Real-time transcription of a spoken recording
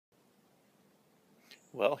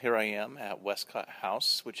Well, here I am at Westcott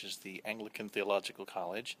House, which is the Anglican Theological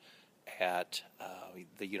College at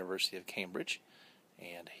the University of Cambridge.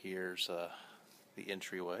 And here's the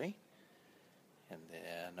entryway. And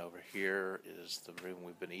then over here is the room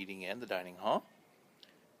we've been eating in, the dining hall.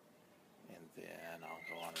 And then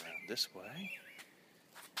I'll go on around this way.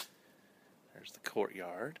 There's the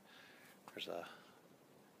courtyard. There's a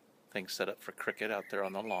thing set up for cricket out there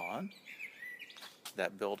on the lawn.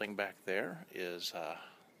 That building back there is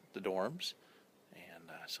the dorms, and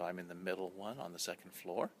so I'm in the middle one on the second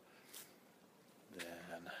floor.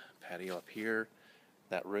 Then patio up here,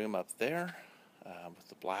 that room up there with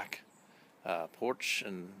the black porch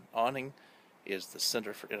and awning is the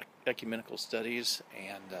Center for Ecumenical Studies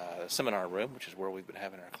and seminar room, which is where we've been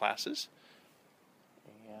having our classes.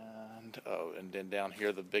 And then down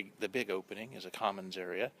here, the big opening is a commons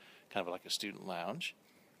area, kind of like a student lounge.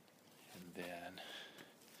 And then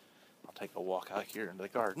I'll take a walk out here into the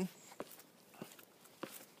garden.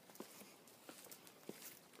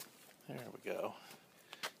 There we go.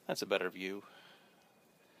 That's a better view.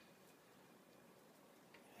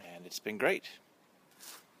 And it's been great.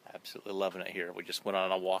 Absolutely loving it here. We just went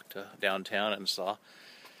on a walk to downtown and saw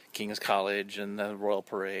King's College and the Royal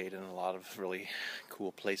Parade and a lot of really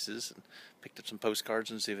cool places, and picked up some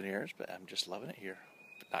postcards and souvenirs, but I'm just loving it here.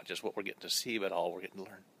 Not just what we're getting to see, but all we're getting to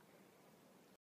learn.